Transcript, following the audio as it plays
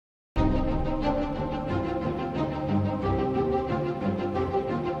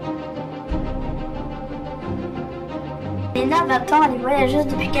Lena, 20 ans, elle est voyageuse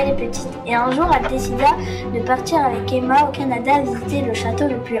depuis qu'elle est petite. Et un jour, elle décida de partir avec Emma au Canada visiter le château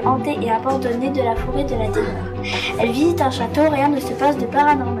le plus hanté et abandonné de la forêt de la terreur. Elle visite un château, rien ne se passe de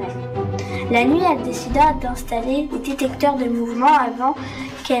paranormal. La nuit, elle décida d'installer des détecteurs de mouvement avant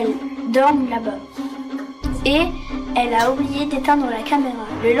qu'elle dorme là-bas. Et elle a oublié d'éteindre la caméra.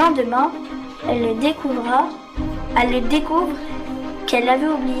 Le lendemain, elle découvre qu'elle avait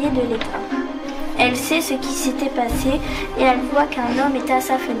oublié de l'éteindre. Elle sait ce qui s'était passé et elle voit qu'un homme était à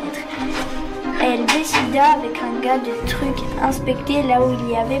sa fenêtre. Elle décida avec un gars de trucs inspecter là où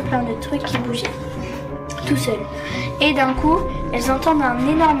il y avait plein de trucs qui bougeaient, tout seul. Et d'un coup, elles entendent un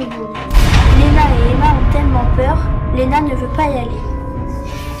énorme boom. Lena et Emma ont tellement peur, Lena ne veut pas y aller.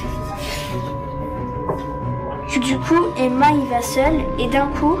 Du coup, Emma y va seule et d'un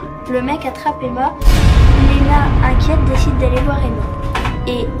coup, le mec attrape Emma. Lena, inquiète, décide d'aller voir Emma.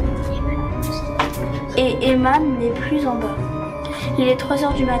 Et Emma n'est plus en bas. Il est 3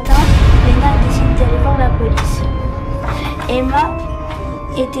 h du matin, Lena décide d'aller voir la police. Emma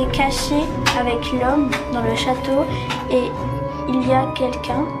était cachée avec l'homme dans le château et il y a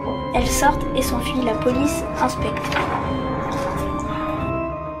quelqu'un. Elle sort et s'enfuit, la police inspecte.